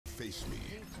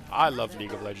I love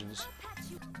League of Legends.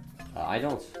 I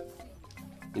don't.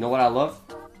 You know what I love?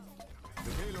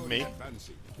 Me?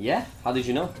 Yeah? How did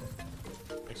you know?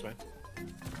 Explain.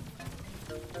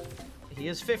 He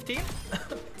is 15.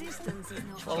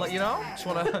 I'll let you know. Just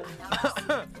wanna.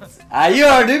 You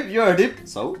heard him. You heard him.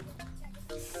 So?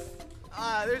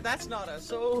 That's not a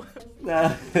so.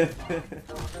 Nah.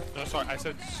 No, sorry, I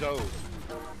said Zo.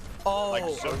 Oh. Like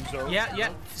Zo. Yeah,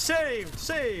 yeah. Saved.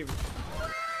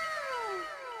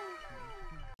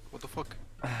 What the fuck?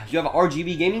 You have an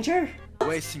RGB gaming chair?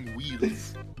 Wasting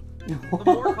wheels. The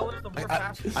more colors, the more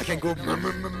faster. I can go.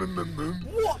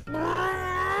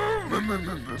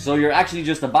 So you're actually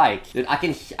just a bike. Dude, I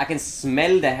can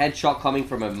smell the headshot coming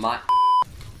from a mic.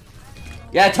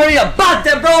 Yeah, turn your back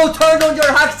there, bro! Turn on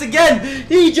your hacks again!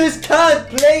 He just can't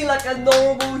play like a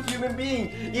normal human being.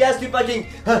 He has to fucking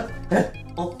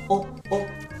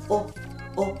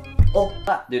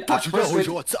Dude, at first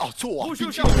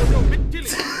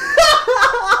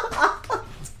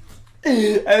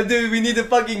and dude, we need a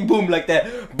fucking boom like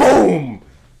that. Boom!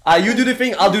 You do the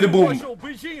thing, I'll do the boom. Boom!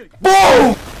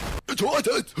 Boom!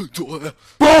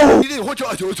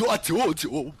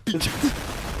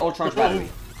 Ultron's battery.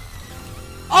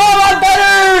 Oh, I'm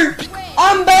better!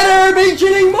 I'm better! Big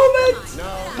cheating moment! No.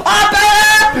 I'm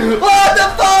better! What the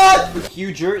fuck?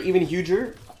 Huger, even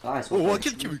huger. Nice. Oh,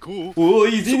 cool. Oh,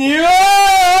 he's in here!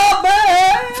 Oh,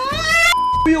 man!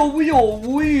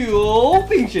 Wheel,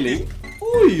 big chilling.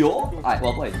 Alright,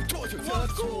 well played.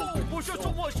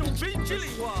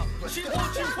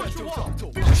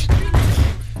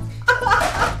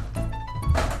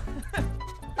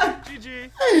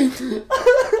 GG.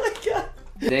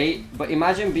 But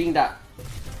imagine being that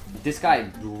this guy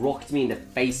rocked me in the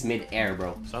face mid-air,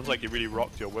 bro. Sounds like he really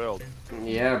rocked your world.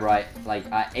 Yeah, right. Like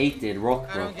I ate it,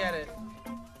 rock, bro. I don't get it.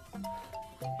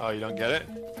 Oh, you don't get it?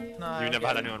 No. You've never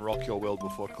had anyone rock your world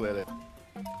before, clearly.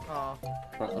 Oh.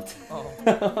 Oh.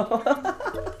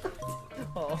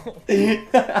 Oh.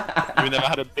 You've never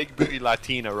had a big booty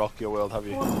Latina rock your world, have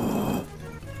you?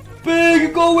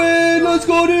 Big, go in! Let's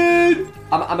go, dude!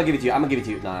 I'm gonna give it to you. I'm gonna give it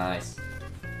to you. Nice.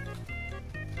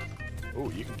 Oh,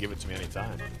 you can give it to me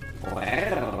anytime.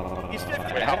 He's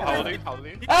 50. Wait, how old are you? How old are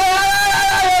you?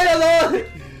 Hey,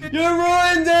 you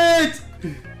ruined it!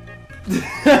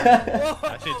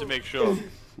 I just need to make sure.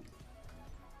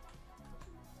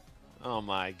 Oh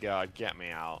my god, get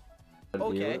me out.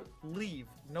 Okay, leave.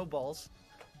 No balls.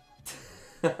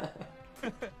 Yeah,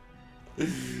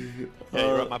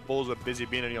 you're right, my balls are busy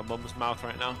being in your mum's mouth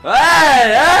right now.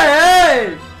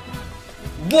 Hey!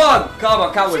 One! Come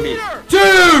on, count with me.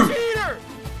 Two! Cheater!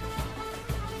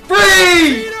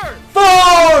 3!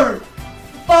 4!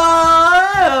 5!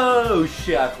 Oh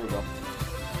shit, I forgot.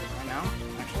 Right now?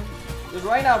 Actually? Just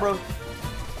right now, bro. Okay,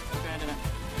 I didn't.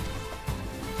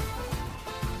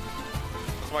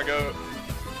 That's my go.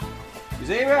 You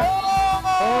see, bro?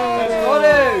 Oh! Let's go,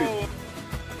 dude!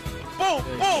 Boom!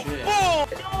 Boom!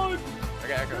 Boom!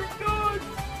 Okay.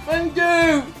 Thank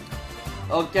you!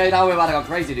 Okay, now we're about to go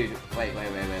crazy, dude. Wait. Bam.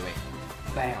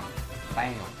 Bam.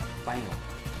 Bam. Bam.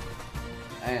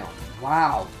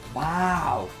 Wow.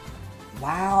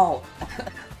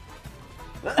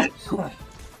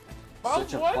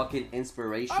 Such a fucking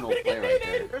inspirational player right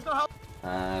there. There's no help.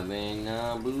 Having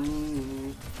a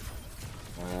blue.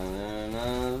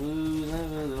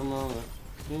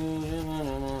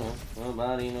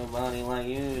 Nobody like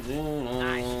you do.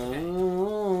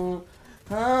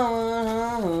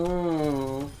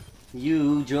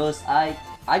 You just I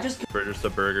just. Just a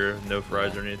burger, no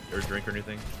fries or anything, or drink or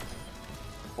anything.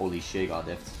 Holy shit, got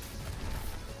diffed.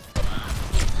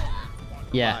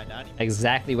 Yeah,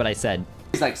 exactly what I said.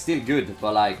 It's like still good,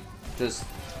 but like just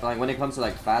like when it comes to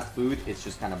like fast food, it's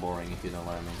just kind of boring, if you know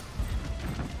what I mean.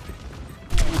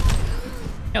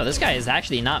 Yo, this guy is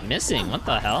actually not missing. What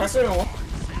the hell?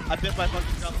 I bit my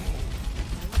fucking gun.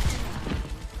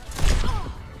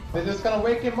 Is this gonna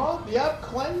wake him up? Yep,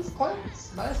 cleanse.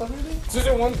 Nice, everything.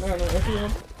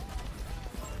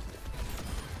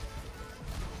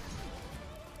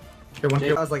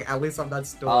 I was like, at least I'm not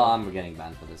still. Oh, I'm getting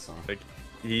banned for this song. Like,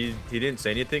 he didn't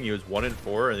say anything. He was 1 in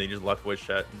 4, and he just left voice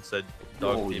chat and said,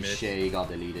 "Dog Holy teammate." shit, he got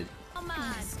deleted.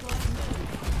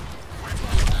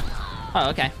 Oh,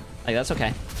 okay. Like, that's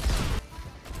okay.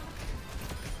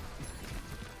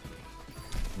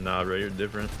 Nah, bro, you're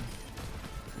different.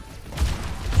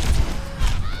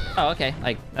 Oh, okay.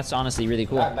 Like, that's honestly really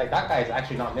cool. That guy is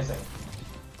actually not missing.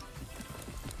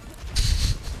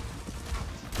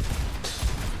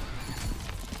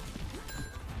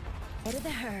 Head of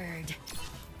the herd.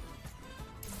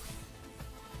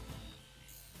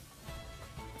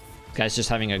 Guy's just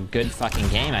having a good fucking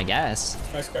game, I guess.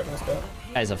 Nice guy, nice guy.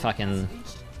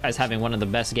 Guy's having one of the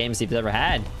best games he's ever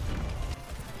had.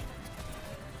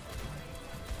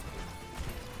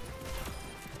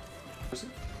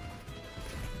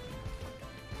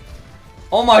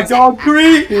 Oh my god,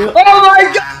 Cree! Oh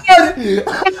my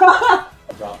god!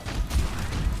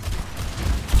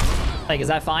 Like, is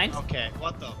that fine? Okay,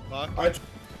 what the fuck?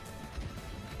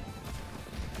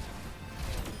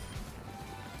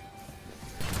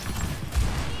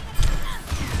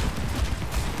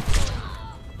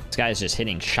 This guy's just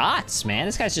hitting shots, man.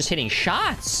 This guy's just hitting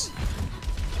shots.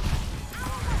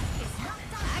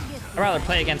 I'd rather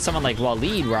play against someone like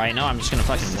Waleed, where I know I'm just gonna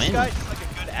fucking win. This guy is like a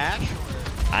good ashe.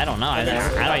 I don't know. I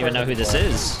don't even know who this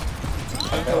is.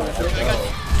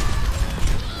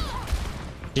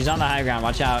 She's on the high ground.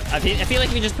 Watch out. I feel like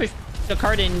if you just push the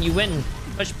card in, you win.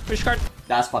 Push card.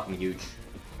 That's fucking huge.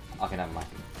 Okay, never mind.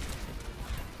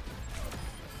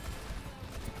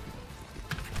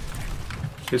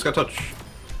 He's got touch.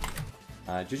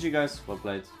 GG guys, well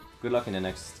played. Good luck in the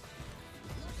next.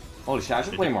 Holy shit, I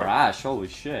should play more Ashe. Holy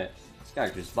shit. This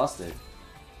character's busted.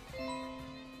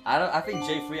 I think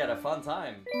J3 had a fun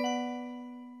time.